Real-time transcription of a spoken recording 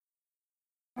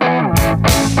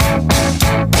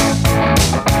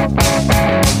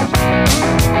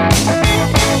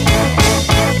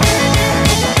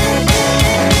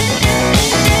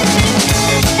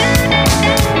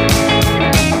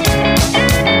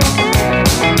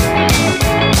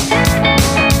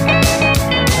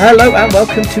Hello and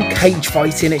welcome to Cage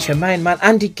Fighting. It's your main man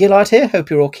Andy Gillard here. Hope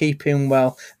you're all keeping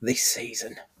well this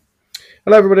season.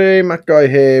 Hello everybody, Matt Guy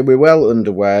here. We're well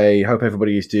underway. Hope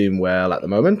everybody is doing well at the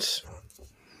moment.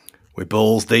 We're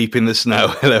balls deep in the snow.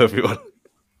 Hello everyone.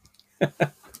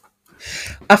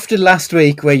 After last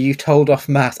week where you told off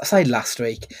Matt, I say last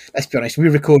week, let's be honest, we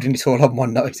were recording it all on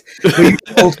one night. We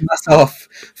told Matt off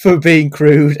for being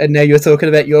crude and now you're talking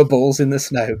about your balls in the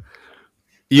snow.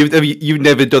 You've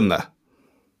never done that?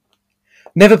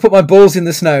 Never put my balls in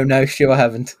the snow, no, Stu, I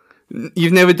haven't.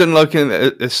 You've never done like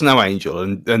a snow angel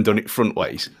and done it front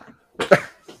ways?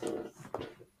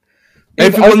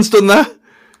 Everyone's done that?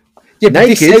 Yeah,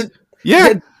 naked?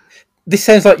 This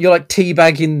sounds like you're like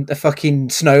teabagging a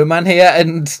fucking snowman here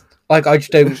and like I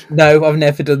just don't know, I've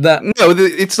never done that. No,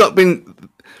 it's not been...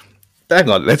 Hang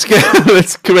on, let's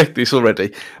correct this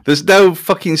already. There's no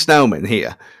fucking snowman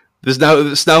here.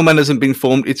 The snowman hasn't been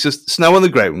formed. It's just snow on the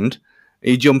ground.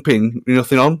 You jump in,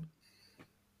 nothing on.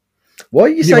 Why are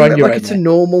you saying that like it's a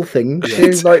normal thing?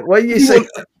 Like, why are you saying...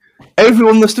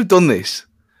 Everyone must have done this.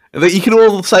 That you can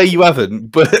all say you haven't,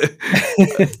 but...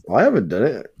 I haven't done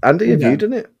it. Andy, have you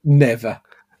done it? Never.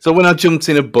 So when I jumped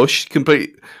in a bush, when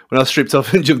I stripped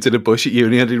off and jumped in a bush at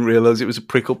uni, I didn't realise it was a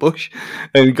prickle bush,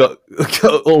 and got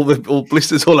all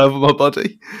blisters all over my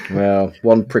body. Well,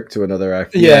 one prick to another.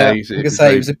 Actually. Yeah, I can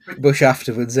say it was a prick bush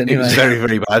afterwards. Anyway, it was very,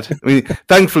 very bad. I mean,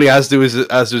 thankfully, Asda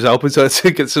was helping, so I had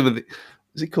to get some of the.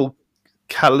 Is it called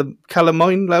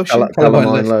calamine lotion?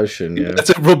 Calamine lotion. Yeah, I had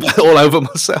to rub that all over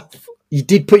myself. You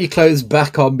did put your clothes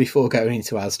back on before going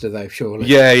into Asda, though, surely.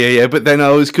 Yeah. But then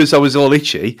because I was all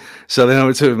itchy, so then I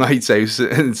went to a mate's house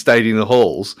and stayed in the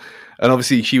halls. And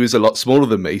obviously, she was a lot smaller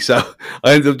than me, so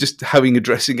I ended up just having a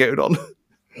dressing gown on,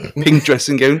 pink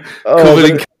dressing gown, covered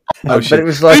in but it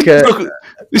was like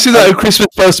this is not how Christmas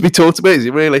is supposed to be taught about, is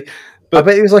it really? But I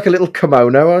bet it was like a little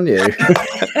kimono on you.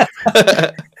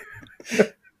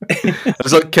 It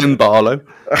was like Ken Barlow.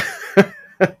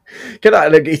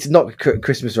 It's not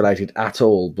Christmas related at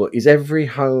all, but is every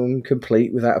home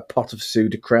complete without a pot of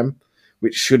Sudocrem,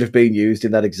 which should have been used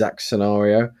in that exact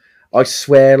scenario? I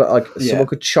swear, someone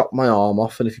could chop my arm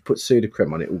off, and if you put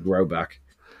Sudocrem on it, will grow back.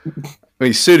 I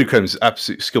mean, Sudocrem's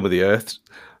absolute scum of the earth.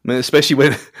 I mean, especially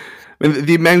when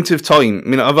the amount of time. I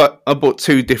mean, I bought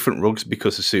 2 different rugs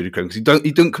because of Sudocrem because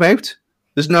he don't come out.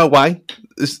 There's no way.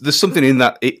 There's something in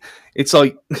that. It's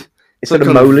like. It's like an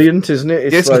emollient, isn't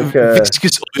it? It's like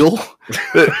viscous oil.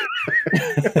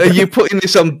 Are you putting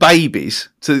this on babies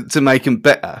to make them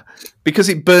better? Because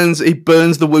it burns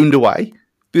the wound away.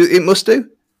 It must do.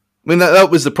 I mean,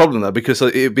 that was the problem, though, because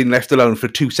it had been left alone for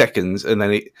 2 seconds, and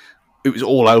then it was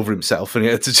all over himself, and he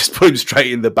had to just put him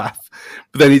straight in the bath.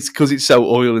 But then it's because it's so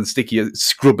oil and sticky, it's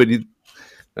scrubbing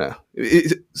it.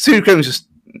 Sudocrem is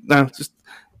just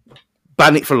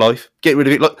ban it for life. Get rid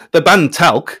of it. Like, they banned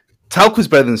talc. Talc was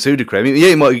better than Sudocrem.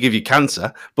 Yeah, it might give you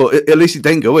cancer, but at least it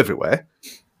didn't go everywhere.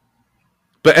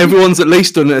 But everyone's at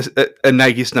least done a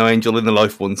naked snow angel in their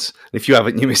life once. If you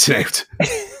haven't, you're missing out.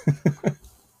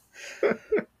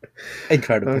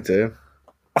 Incredible. Oh dear.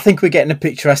 I think we're getting a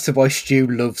picture as to why Stu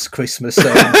loves Christmas.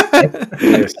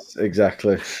 Yes,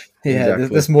 exactly. Yeah, exactly.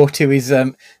 There's more to his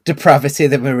depravity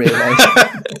than we realise.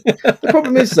 The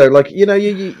problem is, though, like you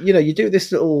do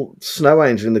this little snow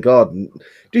angel in the garden.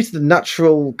 Due to the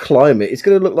natural climate, it's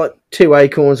going to look like 2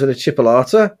 acorns and a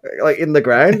chipolata, like in the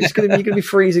ground. You're going to be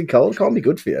freezing cold. Can't be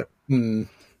good for you. Mm.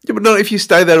 Yeah, but not if you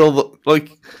stay there all the like.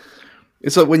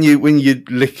 It's like when you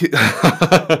lick it.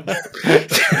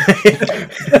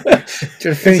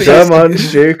 Come on,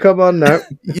 Stu. Come on now.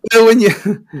 You know when you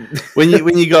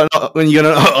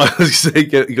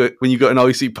got an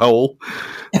icy pole,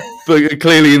 but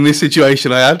clearly in this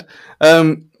situation I had,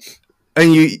 and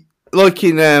you like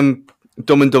in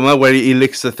Dumb and Dumber where he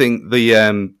licks the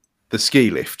ski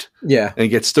lift, yeah, and he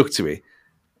gets stuck to it.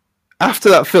 After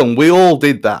that film, we all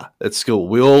did that at school.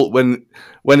 We all when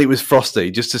it was frosty,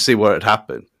 just to see what had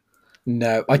happened.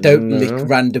 No, I don't lick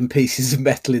random pieces of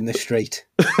metal in the street.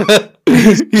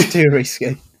 It's too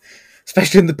risky,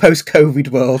 especially in the post-COVID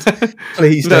world.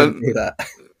 Please don't do that.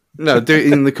 No, do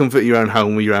it in the comfort of your own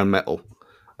home with your own metal,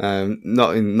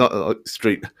 not like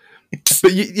street.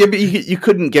 But you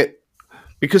couldn't get.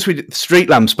 Because street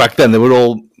lamps back then, they were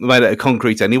all made out of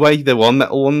concrete anyway. They were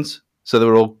metal ones, so they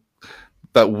were all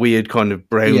that weird kind of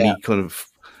browny, kind of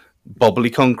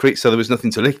bobbly concrete. So there was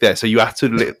nothing to lick there. So you had to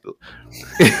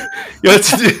you had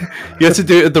to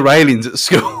do it at the railings at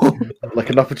school,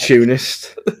 like an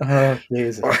opportunist. Oh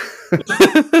Jesus!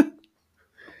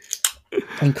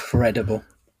 Incredible.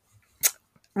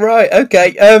 Right.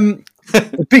 Okay.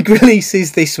 The big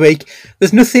releases this week.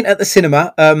 There's nothing at the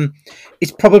cinema.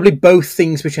 It's probably both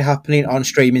things which are happening on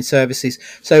streaming services.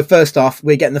 So first off,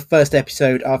 we're getting the first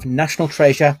episode of National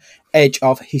Treasure: Edge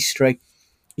of History.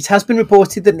 It has been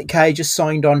reported that Nick Cage has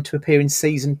signed on to appear in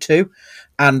season 2,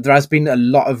 and there has been a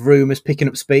lot of rumours picking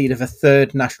up speed of a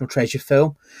third National Treasure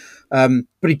film.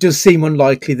 But it does seem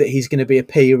unlikely that he's going to be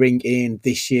appearing in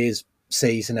this year's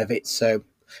season of it. So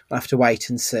we'll have to wait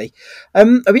and see. Are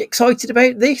we excited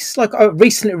about this? Like, I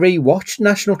recently rewatched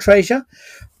National Treasure.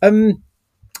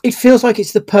 It feels like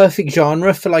it's the perfect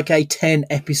genre for like a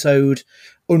 10-episode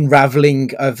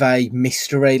unraveling of a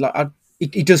mystery. Like,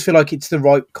 it does feel like it's the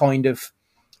right kind of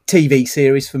TV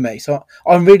series for me. So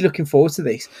I'm really looking forward to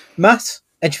this. Matt,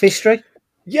 Edge of History?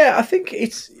 Yeah, I think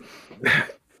it's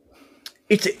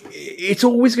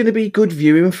always going to be good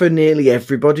viewing for nearly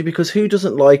everybody, because who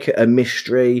doesn't like a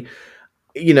mystery,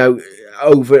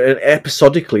 over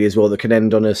episodically as well, that can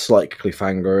end on a slight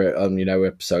cliffhanger on,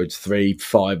 episodes 3,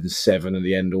 5, and 7 at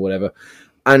the end or whatever.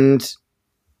 And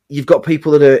you've got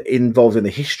people that are involved in the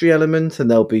history element,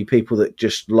 and there'll be people that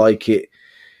just like it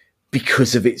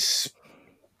because of its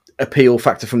appeal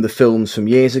factor from the films from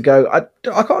years ago.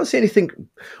 I can't see anything,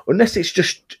 unless it's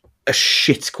just a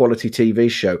shit quality TV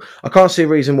show. I can't see a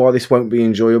reason why this won't be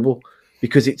enjoyable,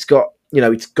 because it's got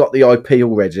the IP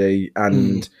already,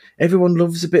 and everyone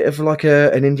loves a bit of like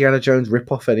an Indiana Jones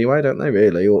ripoff anyway, don't they?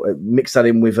 Really, or mix that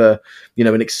in with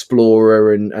an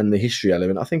explorer and the history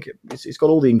element. I think it's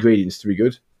got all the ingredients to be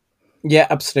good. Yeah,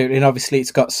 absolutely, and obviously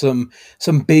it's got some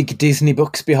big Disney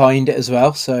books behind it as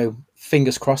well. So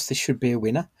fingers crossed, this should be a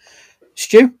winner.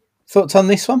 Stu, thoughts on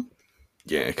this one?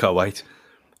 Yeah, can't wait.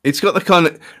 It's got the kind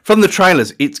of, from the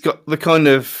trailers, it's got the kind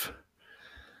of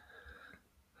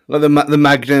like the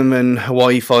Magnum and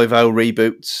Hawaii Five-0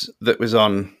 reboots that was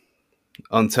on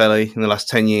telly in the last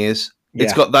 10 years. Yeah.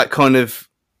 It's got that kind of,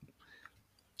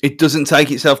 it doesn't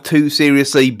take itself too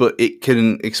seriously, but it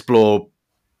can explore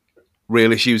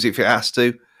real issues if it has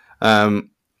to. And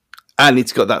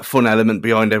it's got that fun element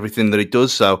behind everything that it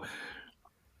does. So,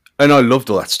 and I loved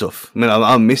all that stuff. I mean,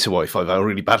 I miss Hawaii Five-0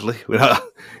 really badly.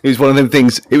 It was one of them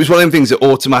things. It was one of them things that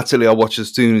automatically I watch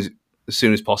as soon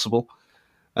as possible.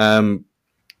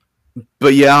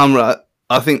 But yeah,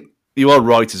 I think you are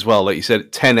right as well. Like you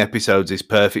said, 10 episodes is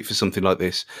perfect for something like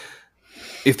this.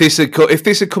 If this had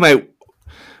come out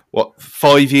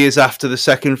 5 years after the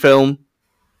second film,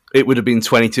 it would have been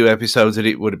 22 episodes, and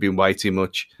it would have been way too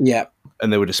much. Yeah,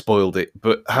 and they would have spoiled it.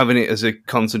 But having it as a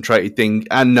concentrated thing,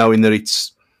 and knowing that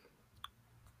it's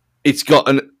got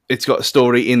a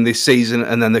story in this season,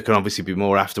 and then there can obviously be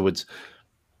more afterwards.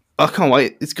 I can't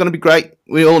wait. It's going to be great.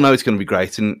 We all know it's going to be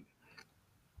great. And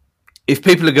if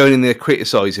people are going in there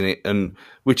criticising it, and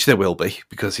which there will be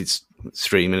because it's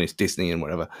streaming, it's Disney and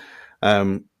whatever,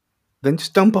 then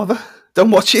just don't bother.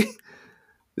 Don't watch it.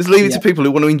 Just leave it to people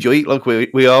who want to enjoy it like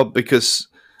we are, because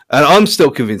and I'm still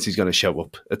convinced he's going to show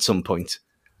up at some point.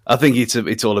 I think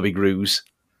it's all a big ruse.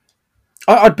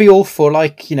 I'd be all for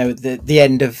the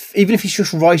end of, even if it's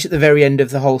just right at the very end of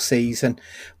the whole season,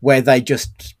 where they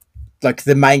just like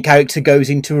the main character goes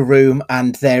into a room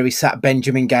and there is sat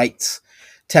Benjamin Gates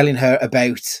telling her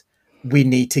about, we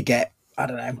need to get, I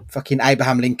don't know, fucking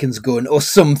Abraham Lincoln's gun or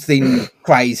something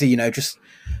crazy,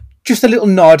 just a little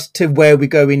nod to where we're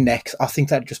going next. I think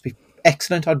that'd just be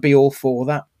excellent. I'd be all for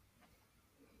that.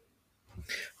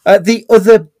 The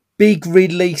other big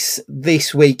release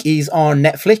this week is on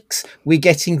Netflix. We're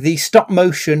getting the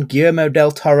stop-motion Guillermo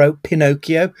del Toro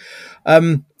Pinocchio.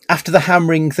 After the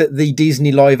hammering that the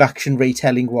Disney live-action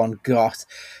retelling one got,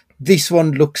 this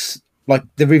one looks like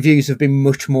the reviews have been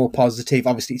much more positive.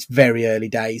 Obviously, it's very early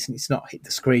days and it's not hit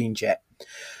the screens yet.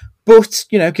 But,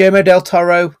 Guillermo del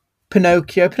Toro,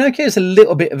 Pinocchio is a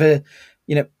little bit of a,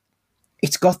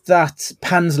 it's got that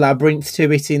Pan's Labyrinth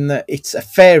to it in that it's a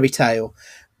fairy tale,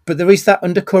 but there is that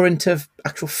undercurrent of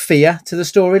actual fear to the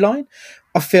storyline.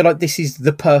 I feel like this is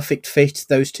the perfect fit,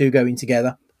 those two going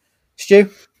together. Stu?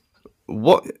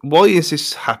 Why is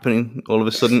this happening all of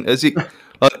a sudden? Is it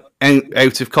like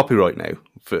out of copyright now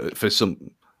for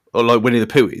some, or like Winnie the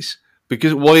Pooh is?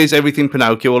 Because why is everything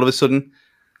Pinocchio all of a sudden?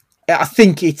 I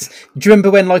think it's... Do you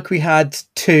remember when we had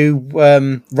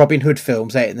 2 Robin Hood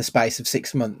films out in the space of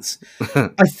 6 months?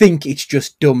 I think it's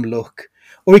just dumb luck.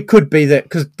 Or it could be that,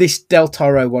 because this Del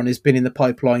Toro one has been in the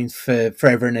pipeline for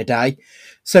forever and a day.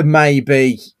 So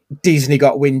maybe Disney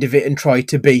got wind of it and tried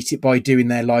to beat it by doing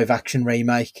their live-action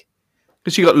remake.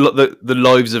 Because you got the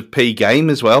Lives of P game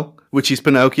as well, which is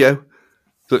Pinocchio.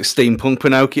 Like steampunk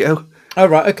Pinocchio. Oh,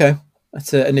 right, okay.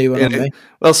 That's a new one on me.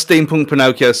 Well, steampunk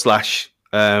Pinocchio /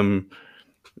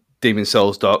 Demon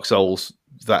Souls, Dark Souls,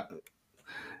 that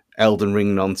Elden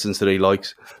Ring nonsense that he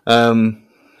likes.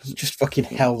 Just fucking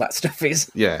hell, that stuff is.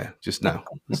 Yeah, just no.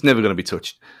 It's never going to be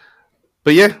touched.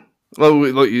 But yeah, well,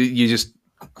 like you just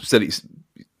said, it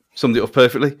summed it up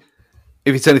perfectly.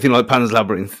 If it's anything like Pan's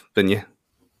Labyrinth, then yeah,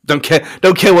 don't care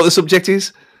what the subject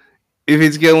is. If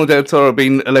it's Guillermo del Toro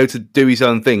being allowed to do his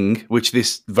own thing, which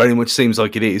this very much seems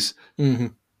like it is,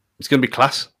 it's going to be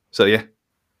class. So yeah,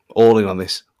 all in on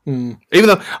this. Even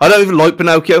though I don't even like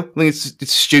Pinocchio, I think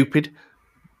it's stupid.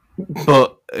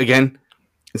 But again,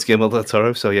 it's Guillermo del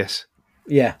Toro, so yes.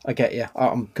 Yeah, I get you.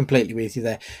 I'm completely with you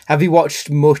there. Have you watched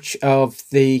much of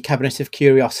the Cabinet of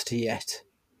Curiosity yet?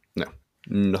 No,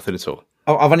 nothing at all.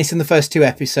 I've only seen the first 2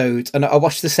 episodes, and I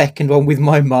watched the second one with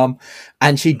my mum,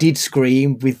 and she did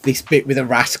scream with this bit with a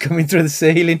rat coming through the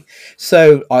ceiling.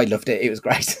 So I loved it. It was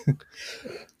great.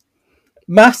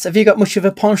 Matt, have you got much of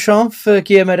a penchant for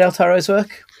Guillermo del Toro's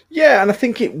work? Yeah, and I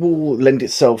think it will lend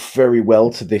itself very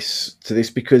well to this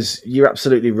because you're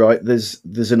absolutely right.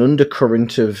 There's an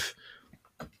undercurrent of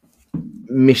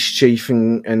mischief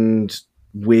and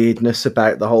weirdness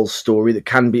about the whole story that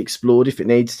can be explored if it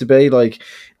needs to be. Like,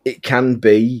 it can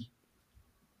be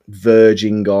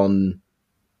verging on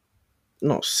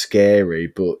not scary,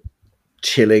 but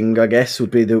chilling, I guess would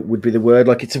be the word.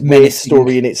 Like, it's a weird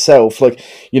story in itself. Like,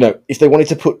 you know, if they wanted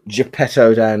to put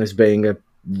Geppetto down as being a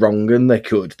wrong, and they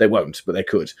could. They won't, but they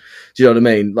could. Do you know what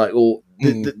I mean? Like, or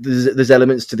there's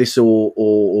elements to this,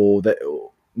 or that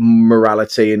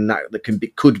morality and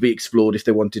that could be explored if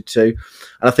they wanted to. And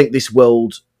I think this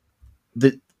world,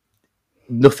 there's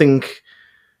nothing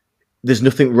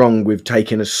wrong with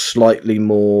taking a slightly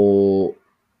more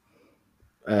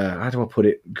how do I put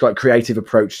it, like, creative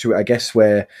approach to it, I guess,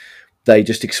 where they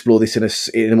just explore this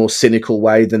in a more cynical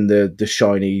way than the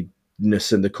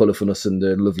shininess and the colourfulness and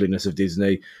the loveliness of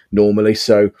Disney normally.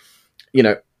 So, you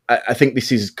know, I think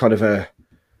this is kind of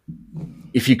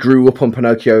if you grew up on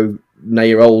Pinocchio, now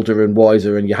you're older and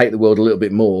wiser and you hate the world a little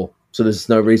bit more, so there's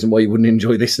no reason why you wouldn't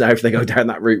enjoy this now if they go down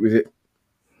that route with it.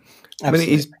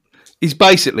 Absolutely. I mean, he's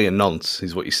basically a nonce,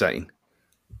 is what you're saying.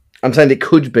 I'm saying it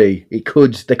could be. They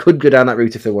could go down that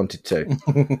route if they wanted to.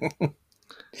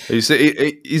 He's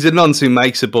a nonce who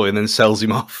makes a boy and then sells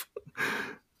him off.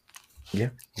 Yeah,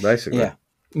 basically. Yeah.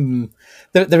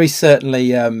 There is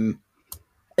certainly a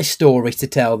story to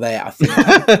tell there, I think.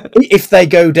 If they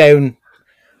go down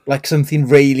like something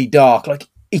really dark, like,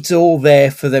 it's all there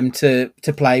for them to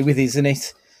play with, isn't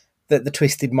it? The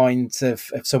twisted minds of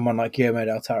someone like Guillermo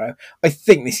del Toro. I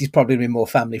think this is probably going to be more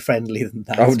family friendly than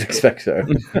that. I would expect so.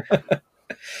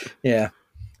 Yeah.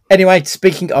 Anyway,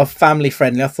 speaking of family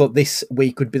friendly, I thought this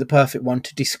week would be the perfect one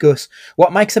to discuss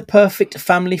what makes a perfect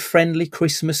family friendly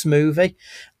Christmas movie,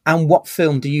 and what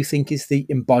film do you think is the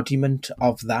embodiment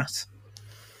of that?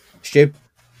 Stu?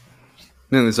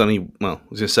 No, there's only, well, I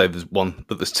was going to say there's one,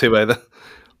 but there's 2 either.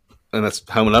 And that's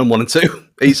Home Alone 1 and 2.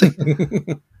 Easy.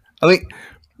 I think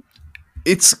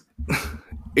it's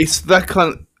that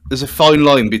kind of, there's a fine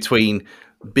line between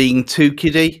being too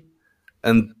kiddie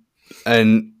and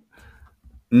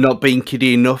not being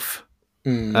kiddie enough.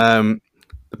 The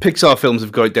Pixar films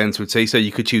have got it down to a T, so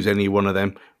you could choose any one of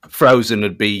them. Frozen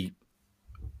would be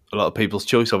a lot of people's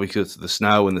choice, obviously, because of the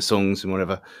snow and the songs and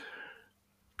whatever.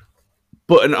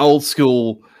 But an old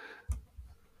school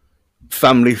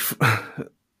family,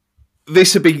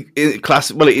 this would be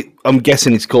classic. Well, I'm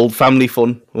guessing it's called family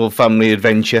fun or family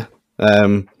adventure,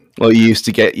 like you used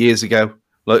to get years ago,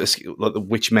 like the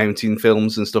Witch Mountain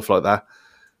films and stuff like that,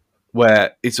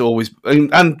 where it's always,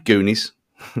 and Goonies,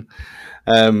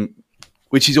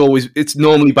 which is always, it's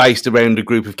normally based around a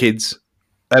group of kids,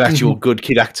 and actual good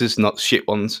kid actors, not shit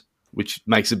ones, which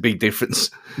makes a big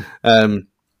difference.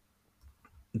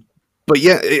 But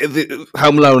yeah,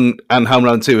 Home Alone and Home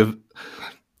Alone 2 have,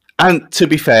 and to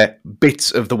be fair,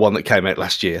 bits of the one that came out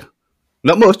last year.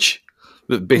 Not much,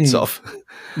 but bits of.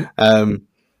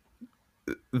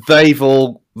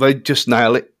 They just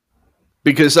nail it.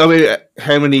 Because, I mean,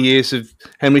 how many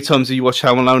times have you watched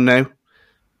Home Alone now?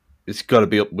 It's got to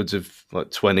be upwards of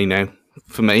like 20 now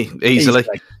for me, easily.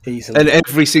 And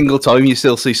every single time you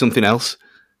still see something else.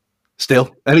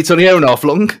 Still. And it's only an hour and a half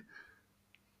long.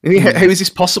 How is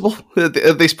this possible at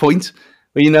this point?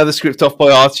 When you know the script off by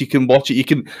heart, you can watch it. You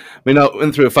can. I mean, I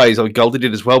went through a phase. Goldie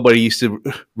did as well, where he used to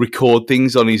record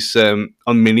things on his on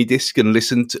mini disc and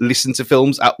listen to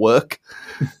films at work.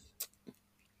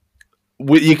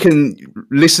 You can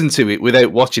listen to it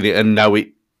without watching it and know it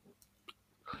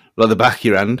like the back of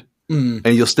your hand, and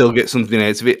you'll still get something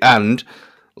out of it. And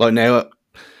like now,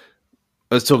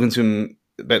 I was talking to him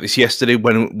about this yesterday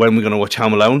when we're going to watch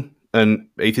Home Alone, and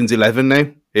Ethan's 11 now.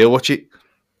 He'll watch it.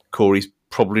 Corey's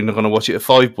probably not going to watch it at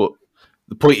 5, but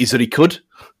the point is that he could.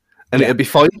 and it'd be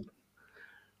fine,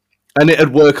 and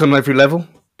it'd work on every level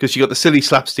because you got the silly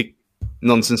slapstick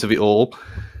nonsense of it all.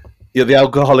 You got the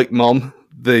alcoholic mom,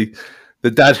 the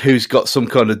dad who's got some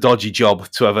kind of dodgy job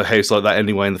to have a house like that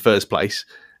anyway in the first place,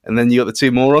 and then you got the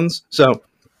two morons. So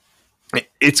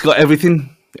it's got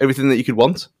everything that you could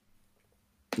want.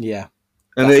 Yeah,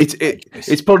 and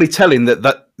it's probably telling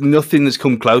that nothing has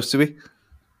come close to it.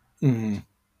 Mm-hmm.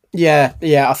 Yeah,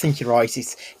 I think you're right.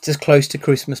 It's as close to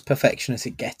Christmas perfection as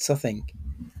it gets, I think.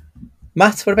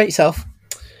 Matt, what about yourself?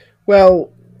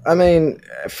 Well, I mean,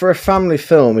 for a family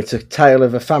film, it's a tale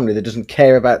of a family that doesn't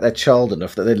care about their child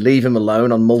enough that they leave him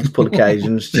alone on multiple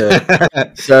occasions.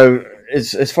 So,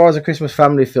 as far as a Christmas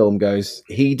family film goes,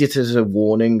 heed it as a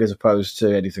warning as opposed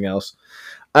to anything else.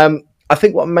 I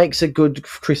think what makes a good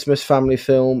Christmas family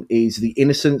film is the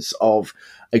innocence of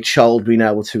a child being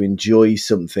able to enjoy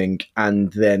something,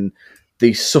 and then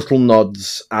the subtle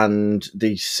nods and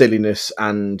the silliness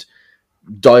and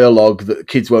dialogue that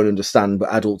kids won't understand but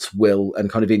adults will, and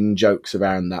kind of in jokes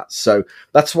around that. So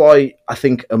that's why I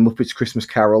think A Muppet's Christmas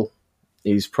Carol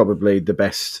is probably the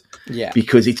best,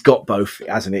 because it's got both,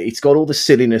 hasn't it? It's got all the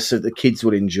silliness that the kids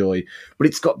will enjoy, but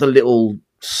it's got the little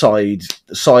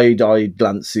side-eyed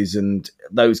glances and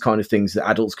those kind of things that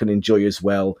adults can enjoy as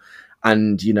well.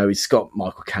 And it's got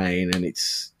Michael Caine, and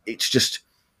it's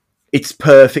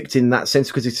perfect in that sense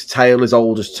because it's a tale as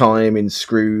old as time in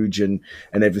Scrooge and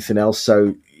everything else.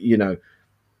 So,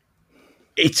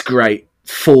 it's great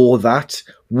for that.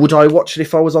 Would I watch it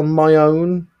if I was on my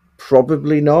own?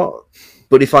 Probably not.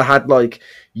 But if I had like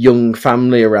young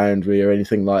family around me or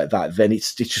anything like that, then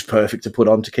it's just perfect to put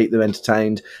on to keep them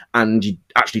entertained. And you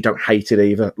actually don't hate it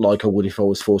either, like I would if I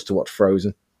was forced to watch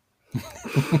Frozen.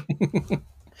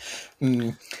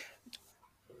 We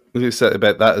said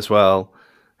about that as well,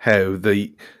 how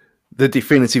the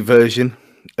definitive version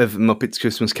of Muppets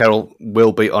Christmas Carol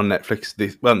will be on Netflix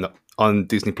on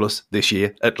Disney Plus this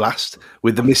year at last,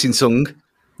 with the missing song,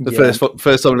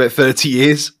 first time in about 30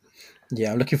 years.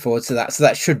 Yeah, I'm looking forward to that. So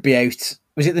that should be out.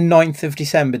 Was it the 9th of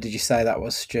December? Did you say that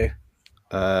was, Stu?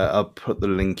 I'll put the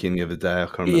link in the other day. I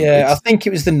can't remember. Yeah, I think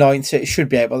it was the 9th, so it should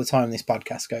be out by the time this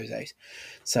podcast goes out.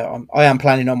 So I am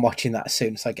planning on watching that as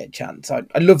soon as I get a chance. I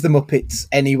love the Muppets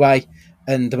anyway,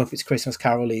 and the Muppets Christmas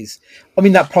Carol is... I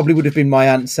mean, that probably would have been my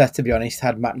answer, to be honest,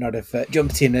 had Matt not have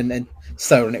jumped in and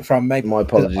stolen it from me. My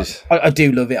apologies. I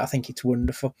do love it. I think it's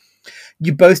wonderful.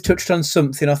 You both touched on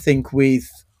something, I think, with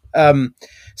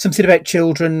something about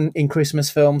children in Christmas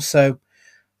films. So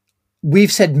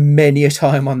we've said many a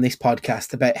time on this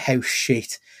podcast about how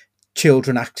shit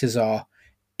children actors are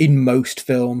in most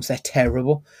films. They're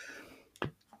terrible.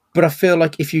 But I feel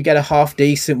like if you get a half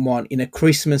decent one in a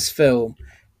Christmas film,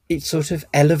 it sort of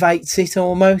elevates it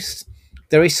almost.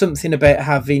 There is something about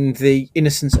having the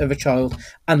innocence of a child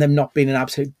and them not being an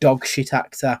absolute dog shit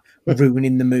actor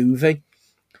ruining the movie.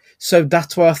 So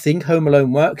that's why I think Home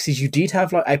Alone works, is you did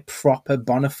have like a proper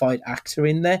bona fide actor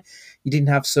in there. You didn't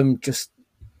have some just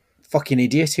fucking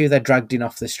idiot who they dragged in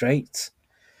off the streets.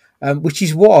 Which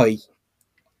is why,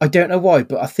 I don't know why,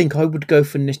 but I think I would go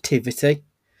for Nativity.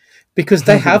 Because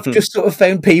they have just sort of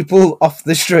found people off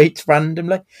the streets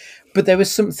randomly. But there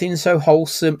was something so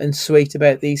wholesome and sweet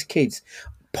about these kids.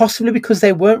 Possibly because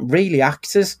they weren't really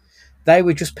actors. They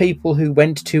were just people who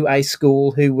went to a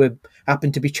school who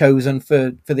happened to be chosen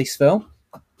for this film.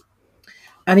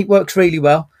 And it works really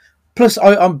well. Plus,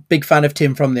 I'm a big fan of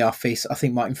Tim from The Office. I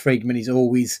think Martin Friedman is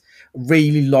always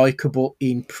really likeable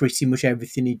in pretty much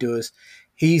everything he does.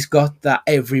 He's got that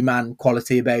everyman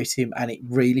quality about him, and it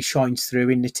really shines through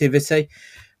in Nativity,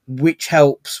 which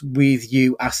helps with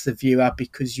you as the viewer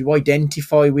because you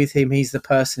identify with him. He's the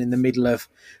person in the middle of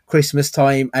Christmas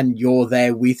time, and you're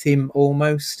there with him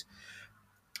almost.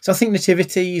 So I think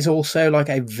Nativity is also like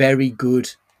a very good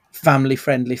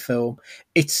family-friendly film.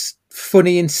 It's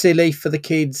funny and silly for the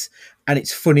kids, and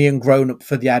it's funny and grown-up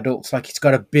for the adults. Like, it's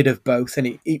got a bit of both,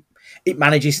 and it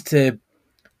manages to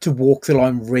walk the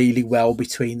line really well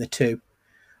between the two.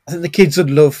 I think the kids would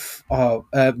love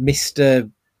Mr.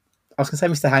 I was going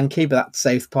to say Mr. Hankey, but that's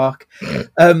South Park.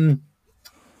 Dan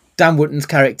Wootton's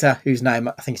character, whose name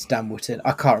I think it's Dan Wootton.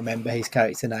 I can't remember his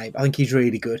character name. I think he's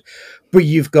really good. But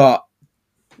you've got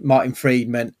Martin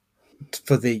Friedman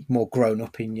for the more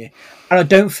grown-up in you. And I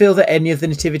don't feel that any of the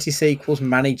Nativity sequels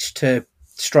managed to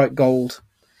strike gold.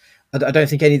 I don't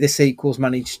think any of the sequels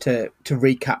managed to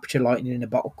recapture lightning in a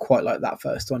bottle quite like that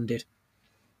first one did.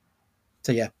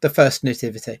 So yeah, the first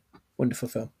Nativity. Wonderful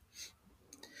film.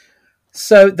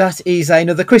 So that is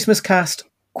another Christmas cast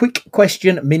quick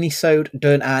question minisode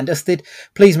done and dusted.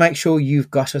 Please make sure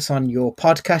you've got us on your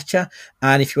podcatcher,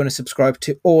 and if you want to subscribe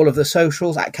to all of the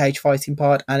socials at Cage Fighting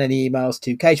Pod, and any emails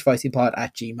to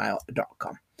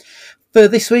cagefightingpod@gmail.com. For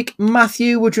this week,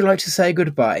 Matthew, would you like to say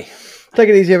goodbye? Take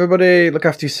it easy, everybody. Look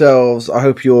after yourselves. I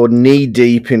hope you're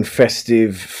knee-deep in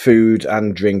festive food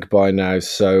and drink by now,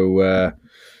 so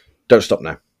don't stop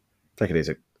now. Take it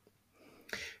easy.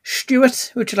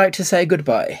 Stuart, would you like to say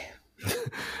goodbye?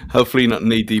 Hopefully not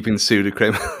knee-deep in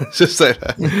Sudocrem. Just say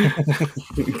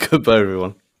that. Goodbye,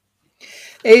 everyone.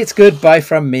 It's goodbye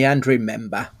from me, and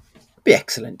remember, be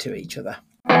excellent to each other.